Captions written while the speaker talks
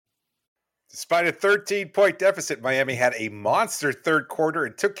Despite a 13-point deficit, Miami had a monster third quarter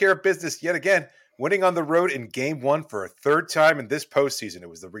and took care of business yet again, winning on the road in game one for a third time in this postseason. It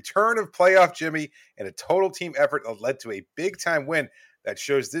was the return of playoff Jimmy and a total team effort that led to a big-time win that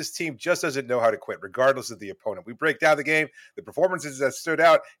shows this team just doesn't know how to quit, regardless of the opponent. We break down the game, the performances that stood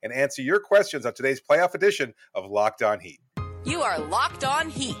out, and answer your questions on today's playoff edition of Locked On Heat. You are Locked On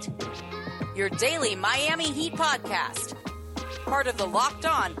Heat, your daily Miami Heat podcast. Part of the Locked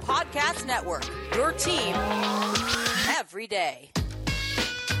On Podcast Network, your team every day.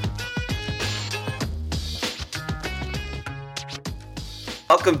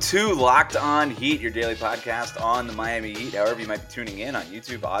 Welcome to Locked On Heat, your daily podcast on the Miami Heat. However you might be tuning in on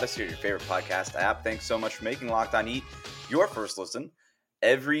YouTube, Odyssey, or your favorite podcast app. Thanks so much for making Locked On Heat your first listen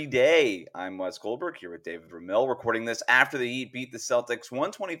every day. I'm Wes Goldberg here with David Ramil, recording this after the Heat beat the Celtics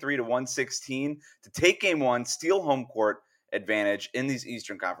 123-116 to take game one, steal home court advantage in these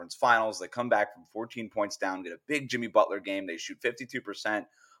Eastern Conference Finals. They come back from 14 points down, get a big Jimmy Butler game. They shoot 52%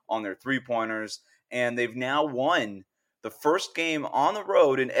 on their three-pointers, and they've now won the first game on the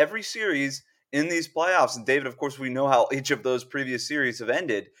road in every series in these playoffs. And David, of course, we know how each of those previous series have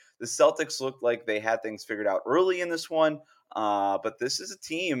ended. The Celtics looked like they had things figured out early in this one, but this is a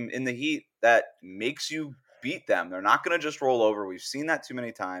team in the Heat that makes you beat them. They're not going to just roll over. We've seen that too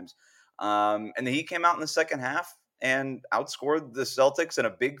many times. And the Heat came out in the second half and outscored the Celtics in a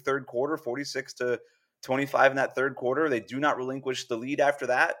big third quarter, 46-25 in that third quarter. They do not relinquish the lead after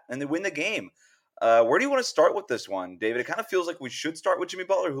that, and they win the game. Where do you want to start with this one, David? It kind of feels like we should start with Jimmy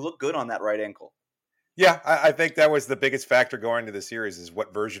Butler, who looked good on that right ankle. Yeah, I think that was the biggest factor going into the series is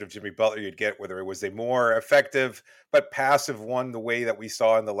what version of Jimmy Butler you'd get, whether it was a more effective but passive one, the way that we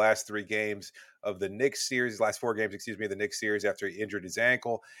saw in the last three games of the Knicks series, last four games, of the Knicks series after he injured his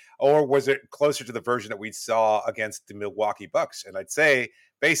ankle, or was it closer to the version that we saw against the Milwaukee Bucks? And I'd say,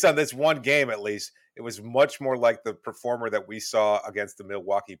 based on this one game at least, it was much more like the performer that we saw against the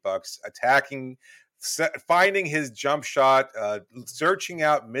Milwaukee Bucks, attacking, finding his jump shot, searching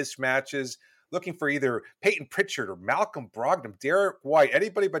out mismatches, looking for either Peyton Pritchard or Malcolm Brogdon, Derek White,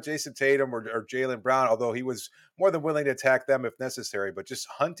 anybody but Jason Tatum or Jaylen Brown, although he was more than willing to attack them if necessary, but just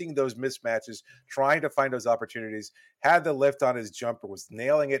hunting those mismatches, trying to find those opportunities, had the lift on his jumper, was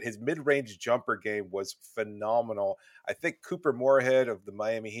nailing it. His mid-range jumper game was phenomenal. I think Cooper Moorhead of the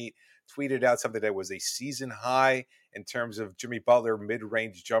Miami Heat tweeted out something that was a season high in terms of Jimmy Butler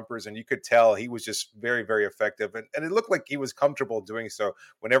mid-range jumpers, and you could tell he was just very, very effective. And it looked like he was comfortable doing so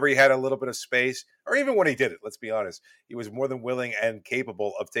whenever he had a little bit of space, or even when he did it, let's be honest. He was more than willing and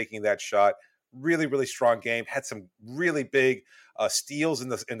capable of taking that shot. Really, really strong game. Had some really big steals in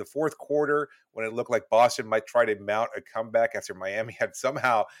the fourth quarter when it looked like Boston might try to mount a comeback after Miami had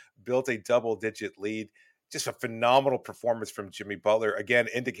somehow built a double-digit lead. Just a phenomenal performance from Jimmy Butler, again,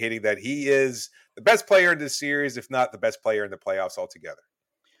 indicating that he is the best player in this series, if not the best player in the playoffs altogether.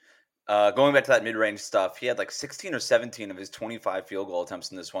 Going back to that mid-range stuff, he had like 16 or 17 of his 25 field goal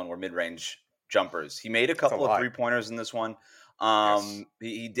attempts in this one were mid-range jumpers. He made a couple of three-pointers in this one. Yes.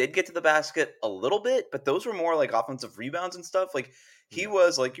 He did get to the basket a little bit, but those were more like offensive rebounds and stuff. Like he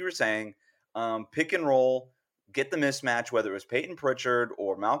was, like you were saying, pick and roll, get the mismatch, whether it was Peyton Pritchard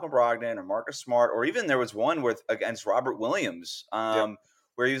or Malcolm Brogdon or Marcus Smart, or even there was one against Robert Williams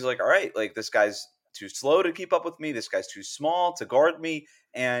where he was like, all right, like this guy's too slow to keep up with me. This guy's too small to guard me.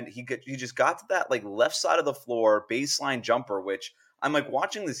 And he just got to that like left side of the floor baseline jumper, which I'm like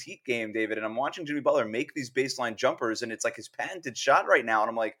watching this Heat game, David, and I'm watching Jimmy Butler make these baseline jumpers, and it's like his patented shot right now. And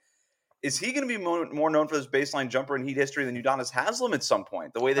I'm like, is he going to be more known for this baseline jumper in Heat history than Udonis Haslem at some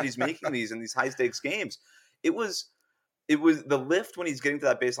point, the way that he's making these in these high-stakes games? It was the lift when he's getting to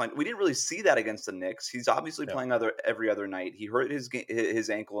that baseline. We didn't really see that against the Knicks. He's obviously playing every other night. He hurt his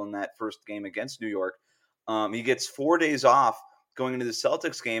ankle in that first game against New York. He gets 4 days off going into the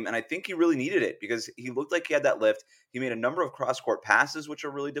Celtics game, and I think he really needed it because he looked like he had that lift. He made a number of cross-court passes, which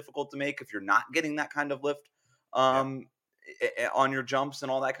are really difficult to make if you're not getting that kind of lift on your jumps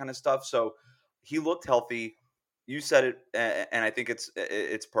and all that kind of stuff. So he looked healthy. You said it, and I think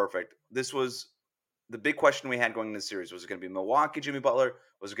it's perfect. This was the big question we had going into the series. Was it going to be Milwaukee Jimmy Butler?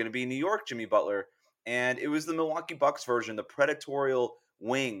 Was it going to be New York Jimmy Butler? And it was the Milwaukee Bucks version, the predatorial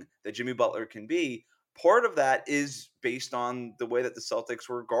wing that Jimmy Butler can be. Part of that is based on the way that the Celtics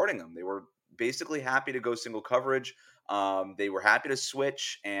were guarding him. They were basically happy to go single coverage. They were happy to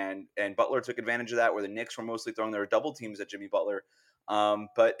switch, and Butler took advantage of that, where the Knicks were mostly throwing their double teams at Jimmy Butler.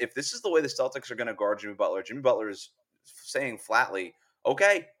 But if this is the way the Celtics are going to guard Jimmy Butler is saying flatly,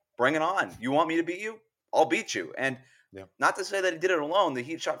 okay, bring it on. You want me to beat you? I'll beat you. And not to say that he did it alone. The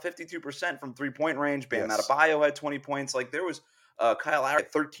Heat shot 52% from three-point range. Bam Adebayo had 20 points. Like there was Kyle Lowry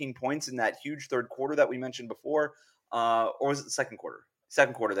had 13 points in that huge third quarter that we mentioned before. Or was it the second quarter?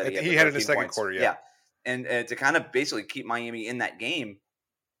 Second quarter that he had it in the 13 second points. quarter, yeah. And to kind of basically keep Miami in that game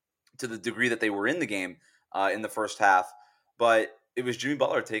to the degree that they were in the game in the first half. But it was Jimmy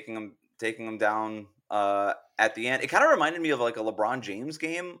Butler taking them down at the end. It kind of reminded me of like a LeBron James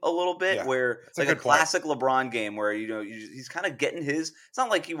game a little bit, where like a classic LeBron game where, he's kind of getting his, it's not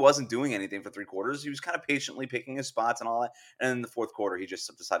like he wasn't doing anything for 3 quarters. He was kind of patiently picking his spots and all that. And in the fourth quarter, he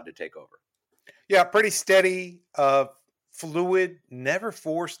just decided to take over. Yeah, pretty steady, fluid, never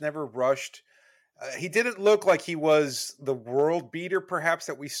forced, never rushed. He didn't look like he was the world beater, perhaps,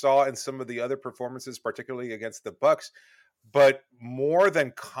 that we saw in some of the other performances, particularly against the Bucks, but more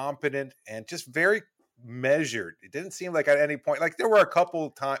than competent and just very measured. It didn't seem like at any point, like there were a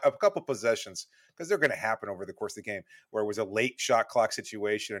couple possessions, because they're going to happen over the course of the game, where it was a late shot clock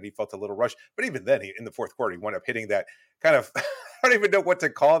situation and he felt a little rush. But even then, in the fourth quarter, he wound up hitting that kind of I don't even know what to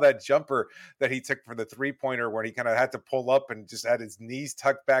call that jumper that he took for the 3-pointer, where he kind of had to pull up and just had his knees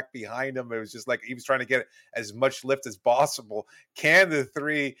tucked back behind him. It was just like he was trying to get as much lift as possible, can the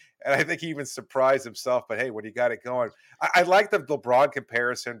 3, and I think he even surprised himself. But hey, when you got it going, I like the LeBron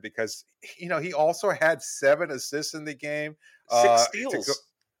comparison, because he also had 7 assists in the game, 6 steals.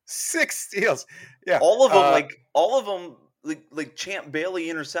 6 steals, yeah, all of them. Like Champ Bailey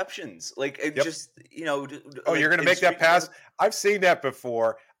interceptions, just Oh, you're gonna make that pass? I've seen that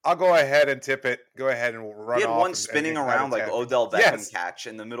before. I'll go ahead and tip it. Go ahead and run. He had off one spinning around like Odell Beckham catch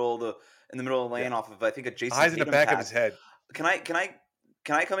in the middle of the lane off of, I think, a Jason eyes Tatum in the back pass. of his head. Can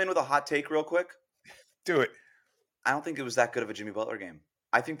I come in with a hot take real quick? Do it. I don't think it was that good of a Jimmy Butler game.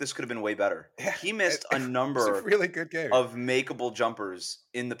 I think this could have been way better. He missed a number a really good game of makeable jumpers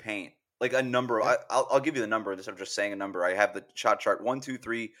in the paint. Like a number. Yeah. I'll give you the number instead of just saying a number. I have the shot chart. 1, 2,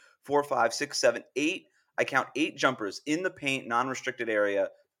 3, 4, 5, 6, 7, 8. I count 8 jumpers in the paint, non-restricted area,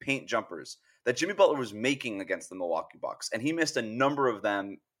 paint jumpers that Jimmy Butler was making against the Milwaukee Bucks. And he missed a number of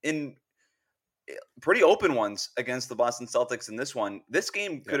them in pretty open ones against the Boston Celtics in this one. This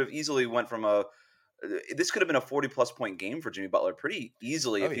game could have easily went from this could have been a 40-plus point game for Jimmy Butler pretty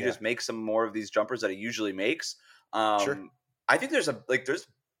easily if he just makes some more of these jumpers that he usually makes. Sure. I think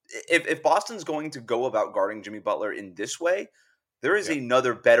if Boston's going to go about guarding Jimmy Butler in this way, there is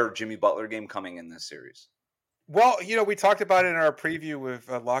another better Jimmy Butler game coming in this series. Well, we talked about it in our preview with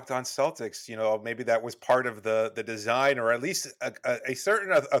Locked On Celtics. Maybe that was part of the design, or at least a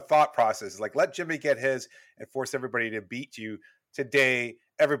certain thought process. Like, let Jimmy get his and force everybody to beat you. Today,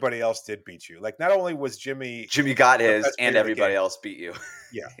 everybody else did beat you. Like, not only was Jimmy got his, and everybody else beat you.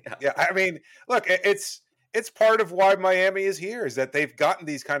 Yeah. I mean, look, it's part of why Miami is here, is that they've gotten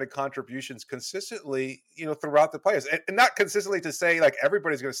these kind of contributions consistently, throughout the players. And not consistently to say like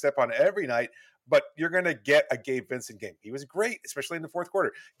everybody's going to step on every night, but you're going to get a Gabe Vincent game. He was great, especially in the fourth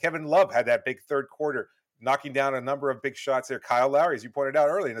quarter. Kevin Love had that big third quarter, knocking down a number of big shots there. Kyle Lowry, as you pointed out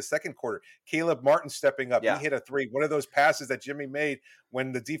early in the second quarter. Caleb Martin stepping up. Yeah. He hit a 3. One of those passes that Jimmy made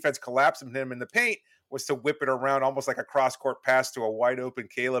when the defense collapsed him in the paint was to whip it around almost like a cross-court pass to a wide-open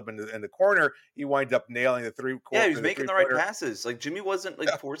Caleb in the corner. He wound up nailing the 3-quarter. Yeah, he was making the right passes. Like, Jimmy wasn't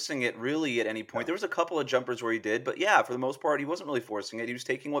forcing it really at any point. There was a couple of jumpers where he did, but yeah, for the most part, he wasn't really forcing it. He was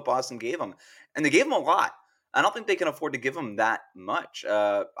taking what Boston gave him, and they gave him a lot. I don't think they can afford to give him that much.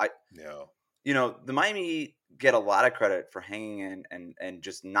 The Miami Heat get a lot of credit for hanging in and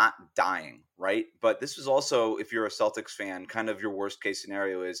just not dying, right? But this was also, if you're a Celtics fan, kind of your worst case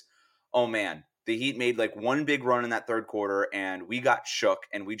scenario is, oh man, the Heat made like one big run in that third quarter and we got shook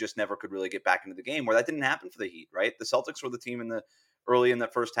and we just never could really get back into the game, where that didn't happen for the Heat, right? The Celtics were the team early in the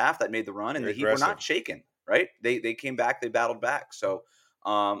first half that made the run, and the Heat were not shaken, right? They came back, they battled back. So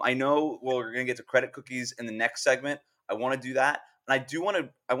I know we're going to get to credit cookies in the next segment. I want to do that. And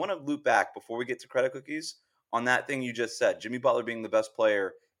I want to loop back before we get to credit cookies on that thing you just said, Jimmy Butler being the best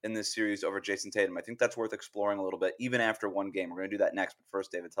player in this series over Jason Tatum. I think that's worth exploring a little bit, even after one game. We're going to do that next. But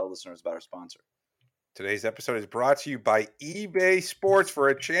first, David, tell listeners about our sponsor. Today's episode is brought to you by eBay Sports. For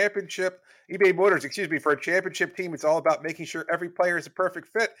a championship, eBay Motors, for a championship team, it's all about making sure every player is a perfect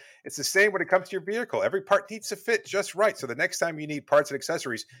fit. It's the same when it comes to your vehicle. Every part needs to fit just right. So the next time you need parts and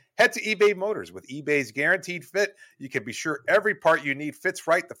accessories, head to eBay Motors. With eBay's guaranteed fit, you can be sure every part you need fits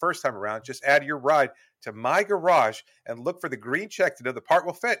right the first time around. Just add your ride to My Garage and look for the green check to know the part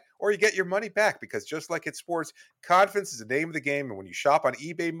will fit, or you get your money back, because just like in sports, confidence is the name of the game. And when you shop on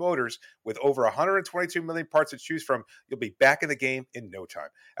eBay Motors with over 122 million parts to choose from, you'll be back in the game in no time.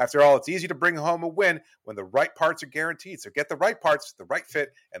 After all, it's easy to bring home a win when the right parts are guaranteed. So get the right parts, the right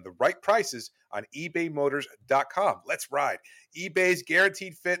fit, and the right prices on ebaymotors.com. Let's ride. eBay's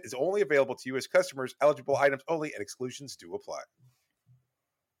guaranteed fit is only available to U.S. customers, eligible items only, and exclusions do apply.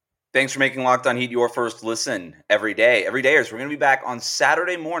 Thanks for making Locked On Heat your first listen every day. Every day, we're going to be back on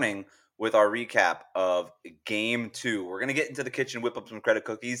Saturday morning with our recap of Game 2. We're going to get into the kitchen, whip up some credit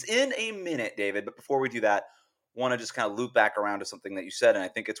cookies in a minute, David. But before we do that, want to just kind of loop back around to something that you said, and I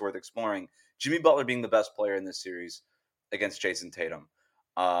think it's worth exploring. Jimmy Butler being the best player in this series against Jason Tatum.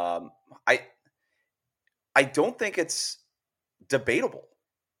 I don't think it's debatable.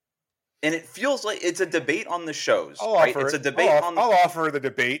 And it feels like it's a debate on the shows, right? It's a debate I'll offer the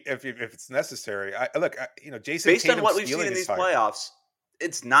debate if it's necessary. Jason based Tatum on what we've seen in these playoffs,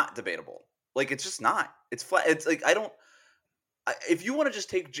 it's not debatable. Like, it's just not. It's flat. It's like if you want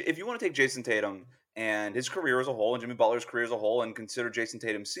to take Jason Tatum and his career as a whole, and Jimmy Butler's career as a whole, and consider Jason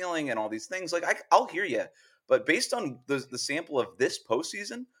Tatum's ceiling and all these things, like I'll hear you. But based on the sample of this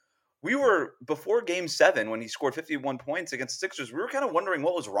postseason, we were, before Game 7, when he scored 51 points against the Sixers, we were kind of wondering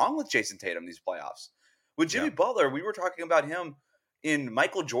what was wrong with Jason Tatum these playoffs. With Jimmy Butler, we were talking about him in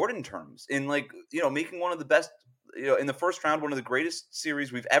Michael Jordan terms, in making one of the best, in the first round, one of the greatest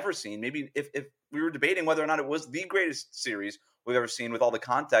series we've ever seen. Maybe if we were debating whether or not it was the greatest series we've ever seen, with all the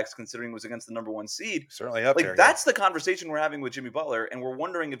context, considering it was against the number 1 seed. Certainly up there. That's the conversation we're having with Jimmy Butler, and we're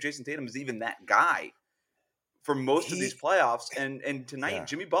wondering if Jason Tatum is even that guy for most of these playoffs. And tonight,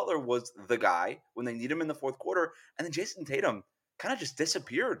 Jimmy Butler was the guy when they need him in the fourth quarter, and then Jason Tatum kind of just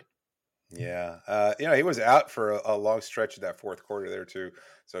disappeared. Yeah. He was out for a long stretch of that fourth quarter there too.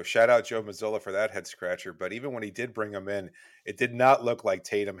 So shout out Joe Mazzulla for that head scratcher. But even when he did bring him in, it did not look like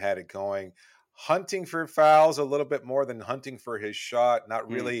Tatum had it going. Hunting for fouls a little bit more than hunting for his shot, not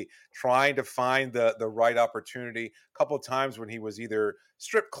really trying to find the right opportunity. A couple of times when he was either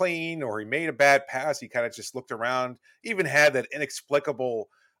stripped clean or he made a bad pass, he kind of just looked around, even had that inexplicable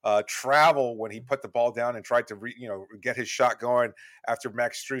travel when he put the ball down and tried to get his shot going after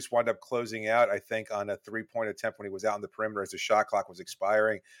Max Strus wound up closing out, I think, on a 3-point attempt when he was out in the perimeter as the shot clock was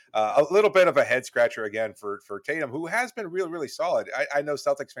expiring. A little bit of a head scratcher again for Tatum, who has been really, really solid. I know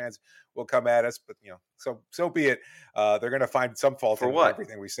Celtics fans will come at us, but so be it. They're going to find some fault for in what?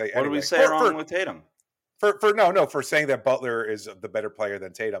 Everything we say. What do we say wrong with Tatum? For saying that Butler is the better player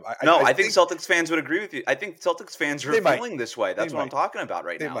than Tatum. I think Celtics fans would agree with you. I think Celtics fans are feeling this way. That's what I'm talking about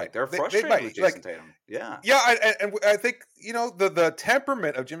right now. They're frustrated with Jason Tatum. Yeah. Yeah, and I think, the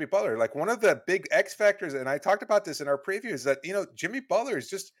temperament of Jimmy Butler, like one of the big X factors, and I talked about this in our preview, is that, Jimmy Butler is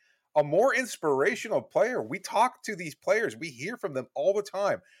just a more inspirational player. We talk to these players. We hear from them all the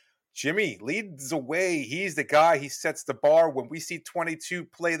time. Jimmy leads the way. He's the guy. He sets the bar. When we see 22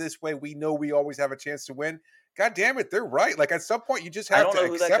 play this way, we know we always have a chance to win. God damn it, they're right. Like, at some point, you just have to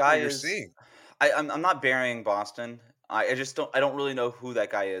accept what you're seeing. I'm not burying Boston. I don't really know who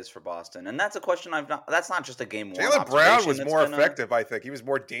that guy is for Boston, and that's a question that's not just a game 1. Jaylen Brown was more effective, I think. He was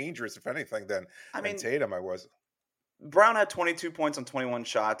more dangerous, if anything, than Tatum. Brown had 22 points on 21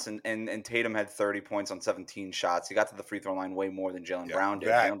 shots, and Tatum had 30 points on 17 shots. He got to the free throw line way more than Jaylen Brown did.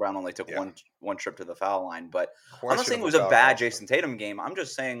 Jaylen Brown only took one trip to the foul line. But I'm not saying it was a bad Jason Tatum game. I'm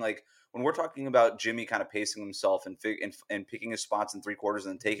just saying, like, when we're talking about Jimmy kind of pacing himself and picking his spots in 3 quarters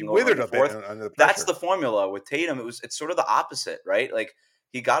and then taking over in the fourth, that's the formula. With Tatum, it's sort of the opposite, right? Like,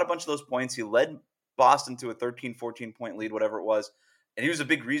 he got a bunch of those points. He led Boston to a 13, 14-point lead, whatever it was. And he was a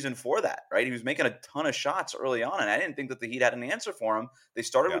big reason for that, right? He was making a ton of shots early on, and I didn't think that the Heat had an answer for him. They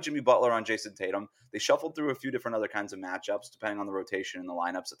started with Jimmy Butler on Jason Tatum. They shuffled through a few different other kinds of matchups, depending on the rotation and the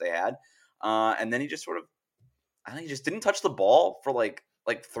lineups that they had. And then he just he just didn't touch the ball for like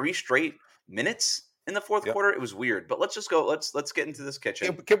 3 straight minutes in the fourth quarter. It was weird. But let's just go. Let's get into this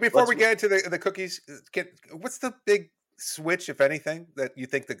kitchen. Before we get into the cookies, what's the big switch, if anything, that you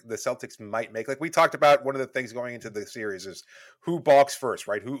think the Celtics might make? Like we talked about, one of the things going into the series is who balks first,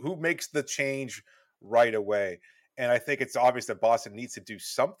 right? Who makes the change right away? And I think it's obvious that Boston needs to do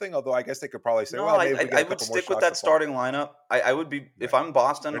something, although I guess they could probably say, I would stick with that starting lineup. I would be, if I'm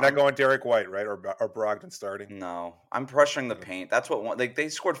Boston. They're not going Derek White, right? Or Brogdon starting. No, I'm pressuring the paint. That's what they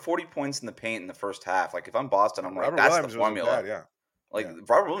scored 40 points in the paint in the first half. Like, if I'm Boston, I'm like, that's the formula.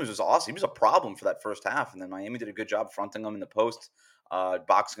 Robert Williams was awesome. He was a problem for that first half, and then Miami did a good job fronting him in the post,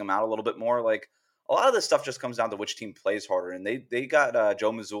 boxing him out a little bit more. Like, a lot of this stuff just comes down to which team plays harder. And they got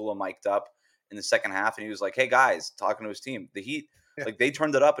Joe Mazzulla mic'd up in the second half, and he was like, "Hey guys," talking to his team, the Heat Like they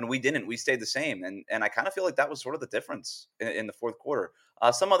turned it up and we didn't. We stayed the same. And I kind of feel like that was sort of the difference in the fourth quarter.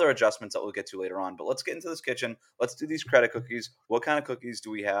 Some other adjustments that we'll get to later on. But let's get into this kitchen. Let's do these credit cookies. What kind of cookies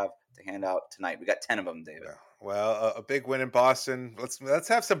do we have to hand out tonight? We got 10 of them, David. Yeah. Well, a big win in Boston. Let's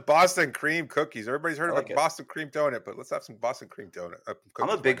have some Boston cream cookies. Everybody's heard about the Boston cream donut, but let's have some Boston cream donut. I'm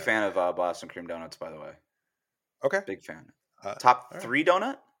a big fan of Boston cream donuts, by the way. Okay, big fan. Top 3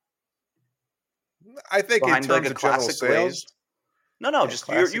 donut? I think behind in terms like a of general classic sales. Glazed? No, just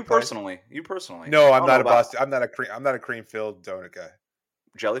you personally. You personally. No, I'm not a Boston. I'm not a cream filled donut guy.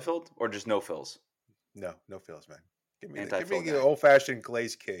 Jelly filled or just no fills? No fills, man. Give me the old fashioned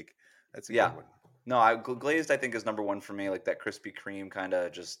glazed cake. That's a good one. No, glazed I think is number 1 for me. Like that Krispy Kreme kind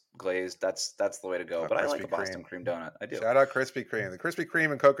of just glazed. That's the way to go. But I like a Boston cream donut. I do. Shout out Krispy Kreme. The Krispy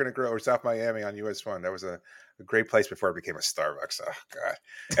Kreme in Coconut Grove or South Miami on US 1. That was a great place before it became a Starbucks. Oh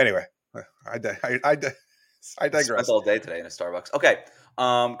God. Anyway, I digress. Spent all day today in a Starbucks. Okay,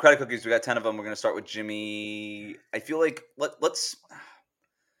 credit cookies. We got 10 of them. We're going to start with Jimmy. I feel like let's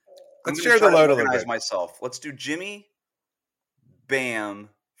share the load a little bit. Myself. Let's do Jimmy, Bam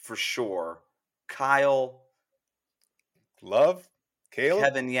for sure. Kyle, Love, Caleb,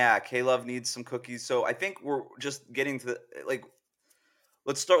 Kevin. Yeah, Caleb needs some cookies. So I think we're just getting to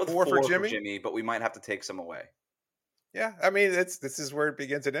let's start with 4 for Jimmy, but we might have to take some away. Yeah, I mean, this is where it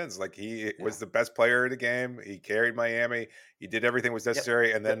begins and ends. Like he was the best player in the game. He carried Miami. He did everything was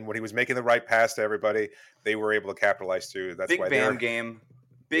necessary, and then when he was making the right pass to everybody, they were able to capitalize too. That's why Bam game.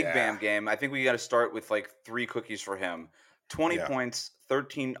 Bam game. I think we got to start with 3 cookies for him. 20 points,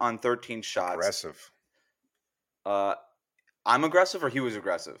 13 on 13 shots. Aggressive. I'm aggressive, or he was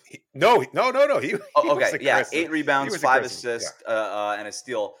aggressive? No. He was aggressive. 8 rebounds, 5 assists, and a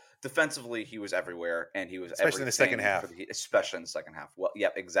steal. Defensively, he was everywhere, and he was especially in the second half. Especially in the second half. Well, yeah,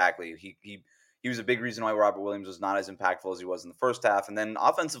 exactly. He was a big reason why Robert Williams was not as impactful as he was in the first half, and then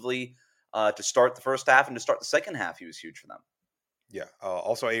offensively, to start the first half and to start the second half, he was huge for them. Yeah.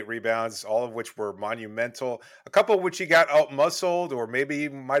 Also 8 rebounds, all of which were monumental. A couple of which he got out-muscled, or maybe he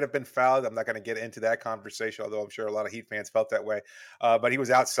might have been fouled. I'm not going to get into that conversation, although I'm sure a lot of Heat fans felt that way. But he was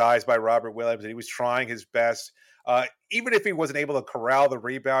outsized by Robert Williams, and he was trying his best. Even if he wasn't able to corral the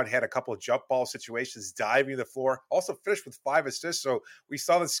rebound, he had a couple of jump ball situations, diving the floor. Also finished with 5 assists. So we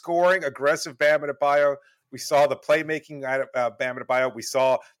saw the scoring, aggressive Bam Adebayo. We saw the playmaking at Bam Adebayo. We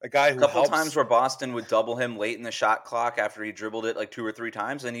saw a guy who a couple times where Boston would double him late in the shot clock after he dribbled it 2 or 3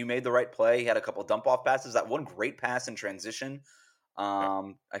 times, and he made the right play. He had a couple dump off passes. That one great pass in transition.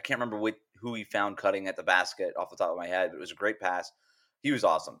 I can't remember who he found cutting at the basket off the top of my head, but it was a great pass. He was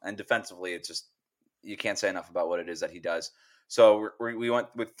awesome, and defensively, it's just you can't say enough about what it is that he does. So we went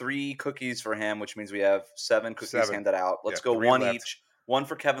with 3 cookies for him, which means we have 7 cookies handed out. Let's go 1 left. Each. 1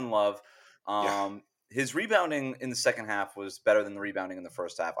 for Kevin Love. His rebounding in the second half was better than the rebounding in the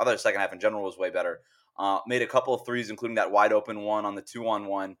first half. I thought the second half in general was way better. Made a couple of threes, including that wide open one on the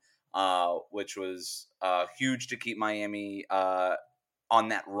 2-on-1, which was huge to keep Miami on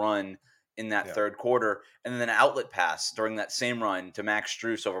that run in that third quarter. And then an outlet pass during that same run to Max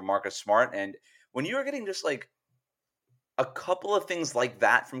Strus over Marcus Smart. And when you were getting just a couple of things like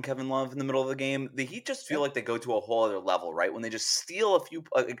that from Kevin Love in the middle of the game, the Heat just feel like they go to a whole other level, right? When they just steal a few,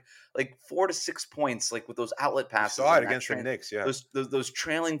 4 to 6 points, with those outlet passes. You saw it against the Knicks, those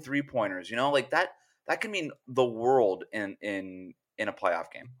trailing 3-pointers, that can mean the world in a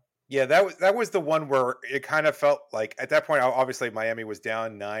playoff game. Yeah, that was the one where it kind of felt like at that point, obviously Miami was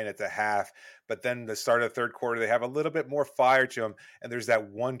down 9 at the half, but then the start of the third quarter, they have a little bit more fire to them. And there's that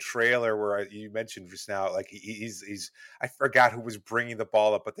one trailer where you mentioned just now, he's I forgot who was bringing the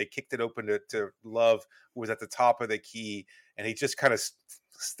ball up, but they kicked it open to Love, who was at the top of the key, and he just kind of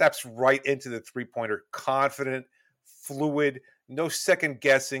steps right into the 3-pointer, confident, fluid, no second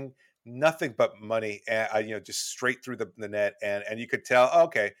guessing, nothing but money, and just straight through the net, and you could tell,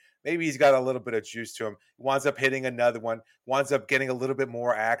 okay, maybe he's got a little bit of juice to him. Winds up hitting another one, winds up getting a little bit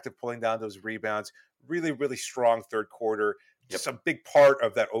more active, pulling down those rebounds. Really, really strong third quarter. Just a big part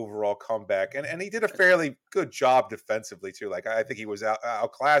of that overall comeback. And he did a fairly good job defensively, too. I think he was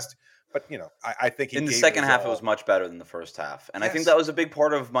outclassed, but, I think he in the second half, it was much better than the first half. And I think that was a big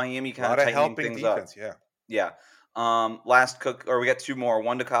part of Miami kind of tightening things defense, up. Yeah. Last we got 2 more.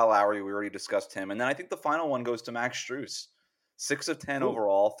 1 to Kyle Lowry. We already discussed him. And then I think the final one goes to Max Strus. 6 of 10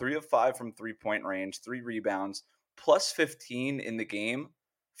 overall, 3 of 5 from 3-point range, 3 rebounds, plus 15 in the game,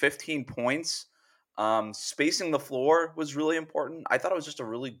 15 points. Spacing the floor was really important. I thought it was just a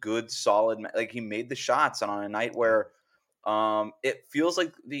really good, solid, he made the shots, and on a night where it feels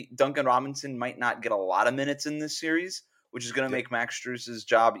like the Duncan Robinson might not get a lot of minutes in this series, which is going to make Max Strus's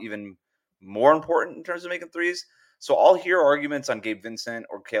job even more important in terms of making threes. So I'll hear arguments on Gabe Vincent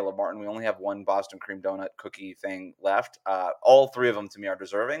or Caleb Martin. We only have one Boston cream donut cookie thing left. All three of them to me are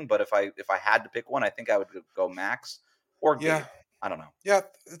deserving. But if I had to pick one, I think I would go Max or Gabe. Yeah. I don't know. Yeah,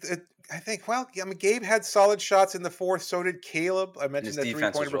 I think. Well, I mean, Gabe had solid shots in the fourth. So did Caleb. I And mentioned his that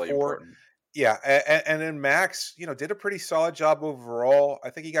defense was 3-pointer really before. important. Yeah, and then Max, did a pretty solid job overall. I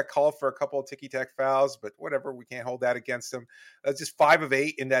think he got called for a couple of ticky-tack fouls, but whatever, we can't hold that against him. Just 5 of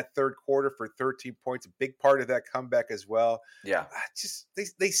 8 in that third quarter for 13 points, a big part of that comeback as well. Yeah, Just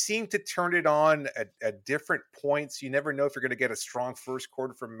they seem to turn it on at different points. You never know if you're going to get a strong first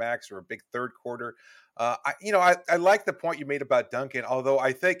quarter from Max or a big third quarter. I like the point you made about Duncan, although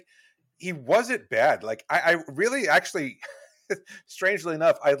I think he wasn't bad. Like I really actually strangely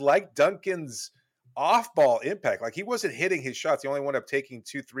enough, I like Duncan's off-ball impact. Like he wasn't hitting his shots. He only wound up taking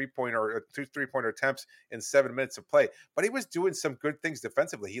two three-pointer attempts in 7 minutes of play. But he was doing some good things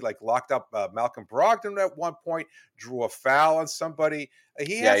defensively. He locked up Malcolm Brogdon at one point, drew a foul on somebody. He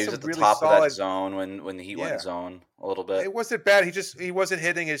he has was some at the really top of that solid. zone when the Heat went Yeah, zone a little bit. it wasn't bad. He wasn't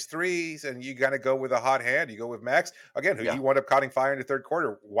hitting his threes, and you got to go with a hot hand. You go with Max again, who Yeah. he wound up caught fire in the third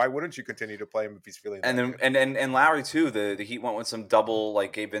quarter. Why wouldn't you continue to play him if he's feeling And that then good? and Lowry too. The Heat went with some double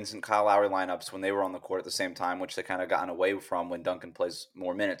like Gabe Vincent, Kyle Lowry lineups when they were on the court at the same time, which they kind of gotten away from when Duncan plays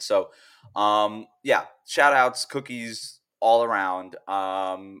more minutes. So, yeah, shout outs, cookies all around.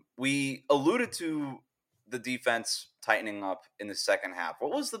 We alluded to the defense tightening up in the second half.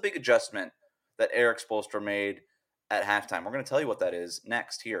 What was the big adjustment that Eric Spoelstra made at halftime? We're going to tell you what that is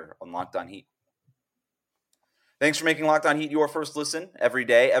next here on Locked On Heat. Thanks for making Locked On Heat your first listen every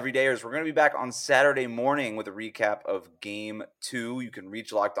day. Everydayers, we're going to be back on Saturday morning with a recap of Game 2. You can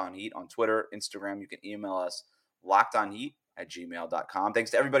reach Locked On Heat on Twitter, Instagram. You can email us, lockedonheat@gmail.com.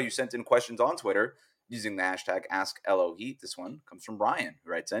 Thanks to everybody who sent in questions on Twitter using the hashtag AskLOHeat. This one comes from Brian,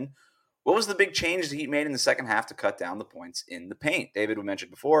 who writes in, what was the big change the Heat made in the second half to cut down the points in the paint? David, we mentioned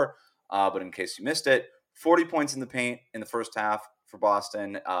before, but in case you missed it, 40 points in the paint in the first half for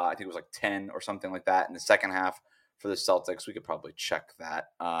Boston. I think it was like 10 or something like that in the second half for the Celtics. We could probably check that.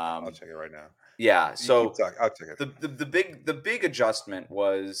 I'll check it right now. Yeah. So I'll check it. The big adjustment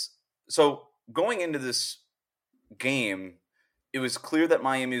was, so going into this game, it was clear that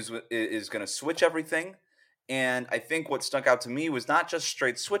Miami is going to switch everything. And I think what stuck out to me was not just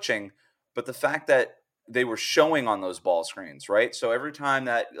straight switching, but the fact that they were showing on those ball screens, right? So every time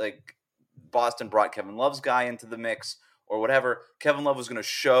that like Boston brought Kevin Love's guy into the mix or whatever, Kevin Love was going to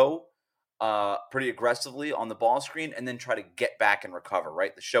show pretty aggressively on the ball screen and then try to get back and recover,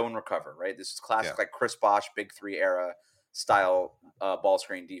 right? The show and recover, right? This is classic like Chris Bosh, Big Three era style ball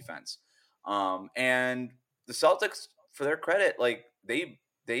screen defense. And the Celtics, for their credit, like they've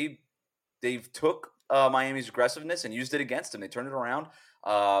took Miami's aggressiveness and used it against him. They turned it around.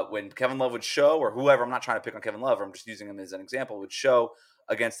 When Kevin Love would show, or whoever, I'm not trying to pick on Kevin Love, I'm just using him as an example, would show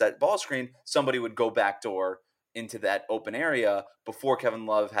against that ball screen, somebody would go backdoor into that open area before Kevin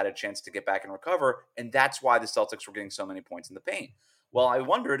Love had a chance to get back and recover. And that's why the Celtics were getting so many points in the paint. Well, I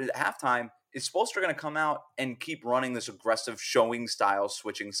wondered at halftime, is Spoelstra going to come out and keep running this aggressive showing style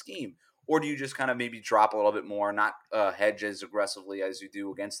switching scheme? Or do you just kind of maybe drop a little bit more, not hedge as aggressively as you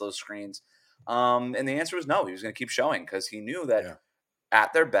do against those screens? And the answer was no. He was going to keep showing because he knew that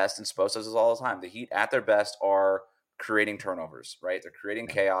at their best, and Spo says this all the time, the Heat at their best are creating turnovers, right? They're creating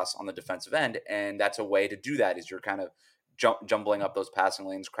chaos on the defensive end, and that's a way to do that is you're kind of jumbling up those passing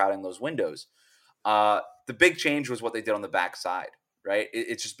lanes, crowding those windows. The big change was what they did on the backside, right?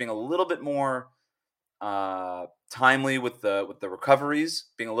 It's just being a little bit more timely with the recoveries,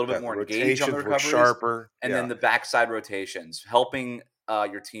 being a little bit more engaged on the recoveries, sharper, and then the backside rotations, helping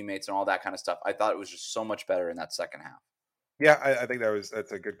your teammates and all that kind of stuff. I thought it was just so much better in that second half. Yeah, I think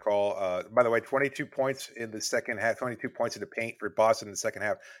that's a good call. By the way, 22 points in the second half, 22 points in the paint for Boston in the second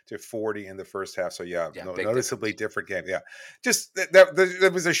half to 40 in the first half. So noticeably different game. Yeah, just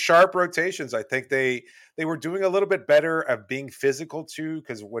there was a sharp rotations. I think they were doing a little bit better of being physical too,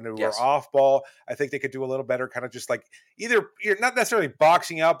 because when they were off ball, I think they could do a little better, kind of just like either you're not necessarily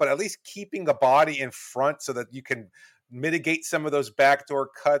boxing out, but at least keeping the body in front so that you can mitigate some of those backdoor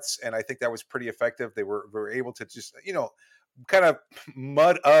cuts. And I think that was pretty effective. They were able to just kind of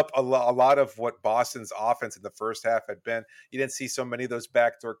mud up a lot of what Boston's offense in the first half had been. You didn't see so many of those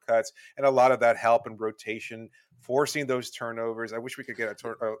backdoor cuts, and a lot of that help and rotation, forcing those turnovers. I wish we could get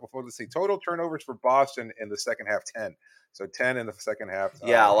let's see, total turnovers for Boston in the second half, 10. So 10 in the second half.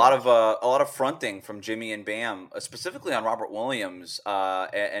 Yeah, a lot of fronting from Jimmy and Bam, specifically on Robert Williams.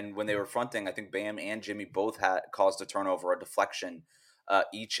 And when they were fronting, I think Bam and Jimmy both had caused a turnover, a deflection,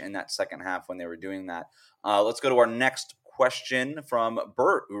 each in that second half when they were doing that. Let's go to our next question from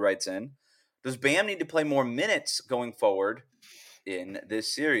Bert, who writes in, Does Bam need to play more minutes going forward in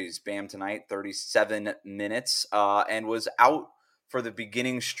this series? Bam tonight, 37 minutes, and was out for the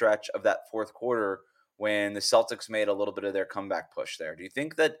beginning stretch of that fourth quarter when the Celtics made a little bit of their comeback push there. Do you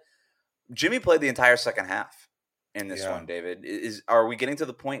think that Jimmy played the entire second half in this Yeah. one, David? Are we getting to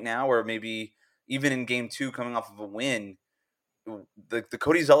the point now where maybe even in game 2 coming off of a win, the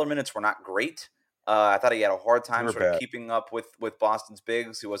Cody Zeller minutes were not great? I thought he had a hard They time were sort of bad. keeping up with Boston's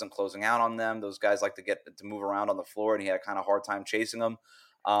bigs. He wasn't closing out on them. Those guys like to get to move around on the floor, and he had a kind of hard time chasing them.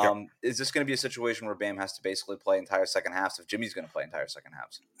 Yep. Is this going to be a situation where Bam has to basically play entire second halves if Jimmy's going to play entire second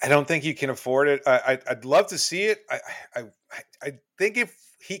halves? I don't think you can afford it. I'd love to see it. I I think if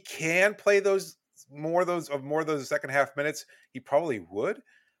he can play more of those second half minutes, he probably would.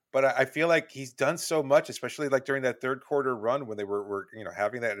 But I feel like he's done so much, especially like during that third quarter run when they were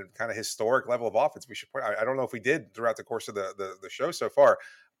having that kind of historic level of offense. We should point. I don't know if we did throughout the course of the show so far.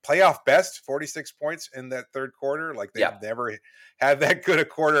 Playoff best, 46 points in that third quarter. Like they've Yeah. never had that good a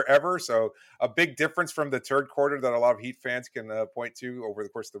quarter ever. So a big difference from the third quarter that a lot of Heat fans can point to over the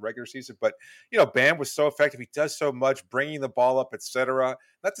course of the regular season. But Bam was so effective. He does so much, bringing the ball up, etc.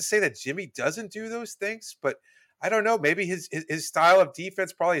 Not to say that Jimmy doesn't do those things, but I don't know. Maybe his style of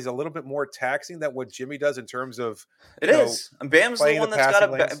defense probably is a little bit more taxing than what Jimmy does in terms of It is. And Bam's the playing one the that's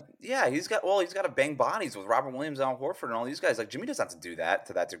got passing to. lanes. Yeah, he's got to bang bodies with Robert Williams, Al Horford, and all these guys. Like Jimmy doesn't have to do that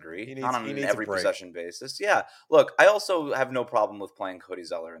to that degree, not on He an needs a every break. possession basis. Yeah. Look, I also have no problem with playing Cody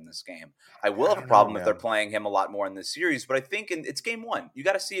Zeller in this game. I will I have a don't know, problem if they're man. playing him a lot more in this series, but I think it's game 1. You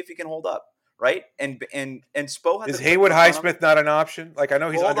got to see if he can hold up, right? And Spo had Is the quick Haywood look on him. Highsmith not an option? Like I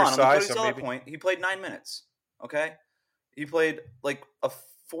know he's Well, hold on the Cody undersized, so Zeller maybe. point. He played 9 minutes. Okay. He played like a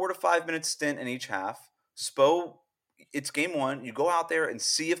 4 to 5 minute stint in each half. Spo, it's game 1. You go out there and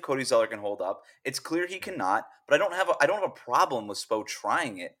see if Cody Zeller can hold up. It's clear he cannot, but I don't have a problem with Spo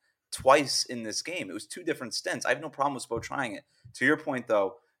trying it twice in this game. It was 2 different stints. I have no problem with Spo trying it. To your point,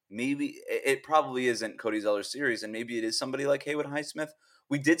 though, maybe it probably isn't Cody Zeller's series, and maybe it is somebody like Haywood Highsmith.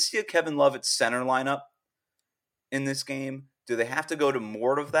 We did see a Kevin Love at center lineup in this game. Do they have to go to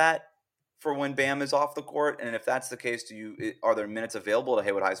more of that for when Bam is off the court? And if that's the case, are there minutes available to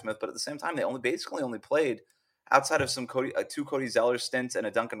Haywood Highsmith? But at the same time, they only played outside of some 2 Cody Zeller stints and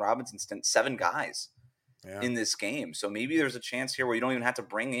a Duncan Robinson stint, 7 guys in this game. So maybe there's a chance here where you don't even have to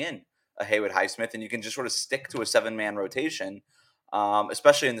bring in a Haywood Highsmith and you can just sort of stick to a 7-man rotation,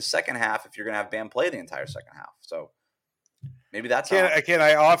 especially in the second half if you're going to have Bam play the entire second half. So maybe that's Can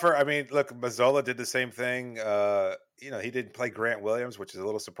I offer? I mean, look, Mazzola did the same thing. He didn't play Grant Williams, which is a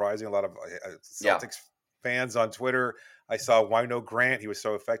little surprising. A lot of Celtics fans on Twitter, I saw, why no Grant? He was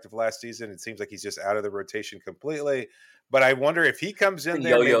so effective last season. It seems like he's just out of the rotation completely. But I wonder if he comes in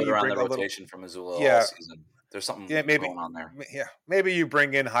there, maybe you around bring the a little rotation from Missoula all season. There's something going on there. Yeah, maybe you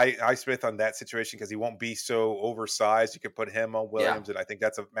bring in Highsmith on that situation because he won't be so oversized. You can put him on Williams, and I think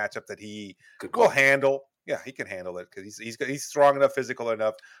that's a matchup that he will handle. Yeah, he can handle it because he's strong enough, physical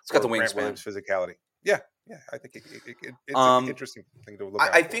enough. He's got the Grant wingspan. Williams' physicality. Yeah, I think it's an interesting thing to look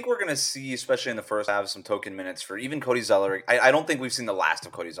at. I think we're going to see, especially in the first half, some token minutes for even Cody Zeller. I don't think we've seen the last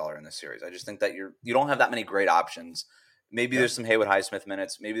of Cody Zeller in this series. I just think that you don't have that many great options. Maybe there's some Haywood Highsmith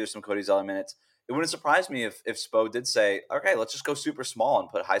minutes. Maybe there's some Cody Zeller minutes. It wouldn't surprise me if Spo did say, okay, let's just go super small and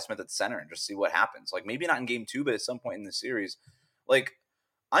put Highsmith at center and just see what happens. Like maybe not in game 2, but at some point in the series. Like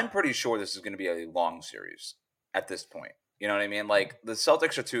I'm pretty sure this is going to be a long series at this point. You know what I mean? Like the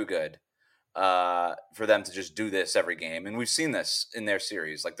Celtics are too good for them to just do this every game. And we've seen this in their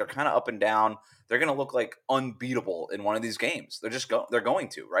series. Like they're kind of up and down. They're going to look like unbeatable in one of these games. They're going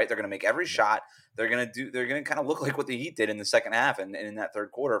to, right? They're going to make every shot. They're going to kind of look like what the Heat did in the second half and in that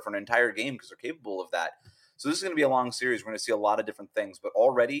third quarter for an entire game because they're capable of that. So this is going to be a long series. We're going to see a lot of different things, but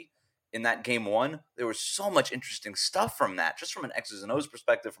already in that game 1, there was so much interesting stuff from that, just from an X's and O's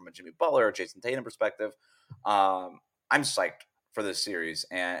perspective, from a Jimmy Butler or Jason Tatum perspective. I'm psyched for this series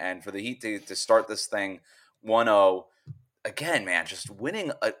and for the Heat to start this thing 1-0. Again, man, just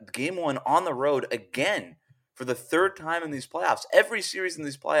winning a game 1 on the road again for the third time in these playoffs. Every series in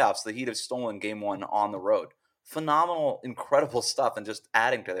these playoffs, the Heat have stolen game 1 on the road. Phenomenal, incredible stuff, and just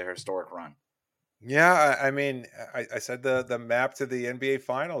adding to their historic run. Yeah, I mean, I said the map to the NBA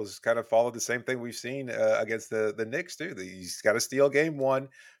Finals kind of followed the same thing we've seen against the Knicks too. He's got to steal game 1,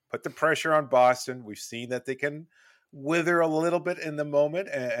 put the pressure on Boston. We've seen that they can wither a little bit in the moment,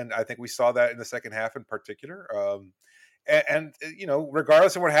 and I think we saw that in the second half in particular.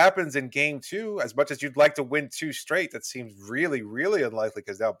 Regardless of what happens in game 2, as much as you'd like to win 2 straight, that seems really, really unlikely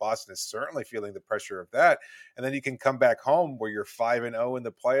because now Boston is certainly feeling the pressure of that. And then you can come back home where you're 5-0 in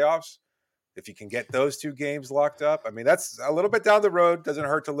the playoffs. If you can get those 2 games locked up, I mean, that's a little bit down the road. Doesn't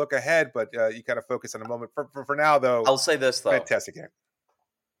hurt to look ahead, but you kind of focus on the moment. For now, though, I'll say this, though. Fantastic game.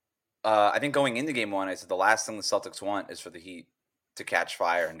 I think going into game 1, I said the last thing the Celtics want is for the Heat to catch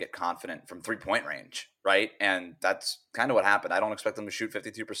fire and get confident from 3-point range, right? And that's kind of what happened. I don't expect them to shoot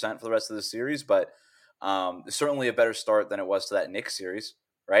 52% for the rest of the series, but certainly a better start than it was to that Knicks series,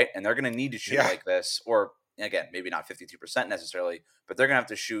 right? And they're going to need to shoot like this, or again, maybe not 52% necessarily, but they're going to have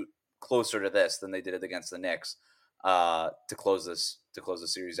to shoot closer to this than they did it against the Knicks to close the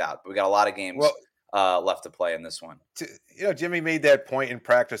series out. But we got a lot of games left to play in this one. Jimmy made that point in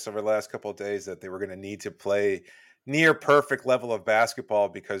practice over the last couple of days that they were going to need to play near perfect level of basketball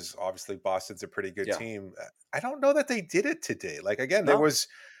because obviously Boston's a pretty good team. I don't know that they did it today. Like, again, there was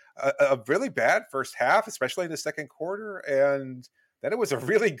a really bad first half, especially in the second quarter. And then it was a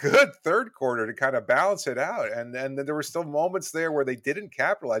really good third quarter to kind of balance it out. And then there were still moments there where they didn't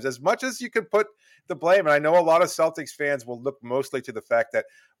capitalize. As much as you could put the blame, and I know a lot of Celtics fans will look mostly to the fact that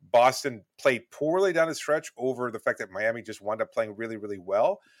Boston played poorly down the stretch over the fact that Miami just wound up playing really, really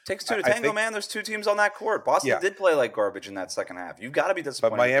well. Takes 2 to tango, man. There's 2 teams on that court. Boston did play like garbage in that second half. You've got to be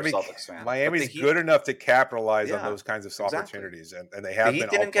disappointed for Celtics fans. Miami's good enough to capitalize on those kinds of opportunities, and they have been. The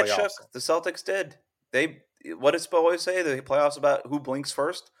Heat didn't get shook. The Celtics did. What does Spo always say? The playoffs about who blinks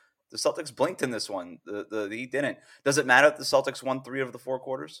first? The Celtics blinked in this one. The Heat didn't. Does it matter if the Celtics won 3 of the 4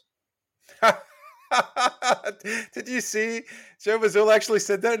 quarters? Did you see Joe Mazzulla actually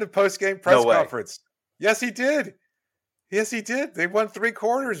said that in the post-game press conference? Yes, he did. They won 3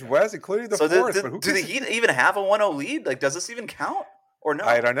 quarters, Wes, including the fourth. Do the Heat even have a 1-0 lead? Like, does this even count or no?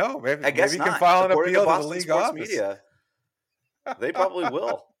 I don't know. Maybe you can file an appeal to the league office. Media, they probably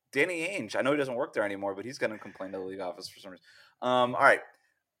will. Danny Ainge, I know he doesn't work there anymore, but he's going to complain to the league office for some reason. All right.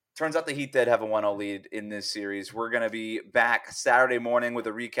 Turns out the Heat did have a 1-0 lead in this series. We're going to be back Saturday morning with a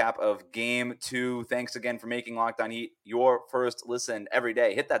recap of Game 2. Thanks again for making Locked On Heat your first listen every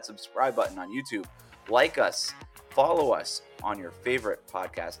day. Hit that subscribe button on YouTube. Like us. Follow us on your favorite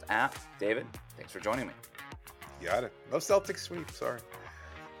podcast app. David, thanks for joining me. You got it. No Celtics sweep. Sorry.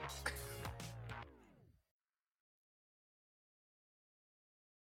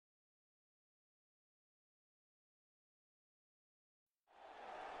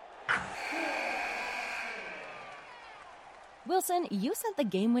 Wilson, you sent the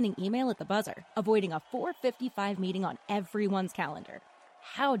game-winning email at the buzzer, avoiding a 4:55 meeting on everyone's calendar.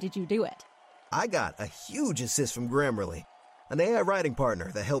 How did you do it? I got a huge assist from Grammarly, an AI writing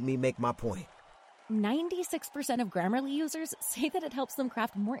partner that helped me make my point. 96% of Grammarly users say that it helps them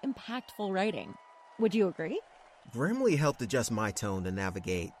craft more impactful writing. Would you agree? Grammarly helped adjust my tone to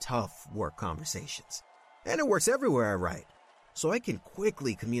navigate tough work conversations. And it works everywhere I write, so I can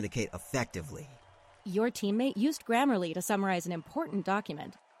quickly communicate effectively. Your teammate used Grammarly to summarize an important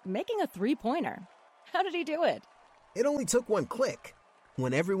document, making a 3-pointer. How did he do it? It only took 1 click.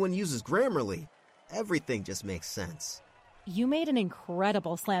 When everyone uses Grammarly, everything just makes sense. You made an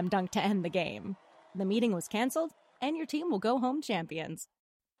incredible slam dunk to end the game. The meeting was canceled, and your team will go home champions.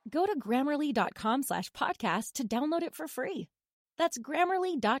 Go to Grammarly.com/podcast to download it for free. That's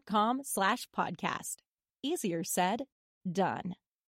Grammarly.com/podcast. Easier said, done.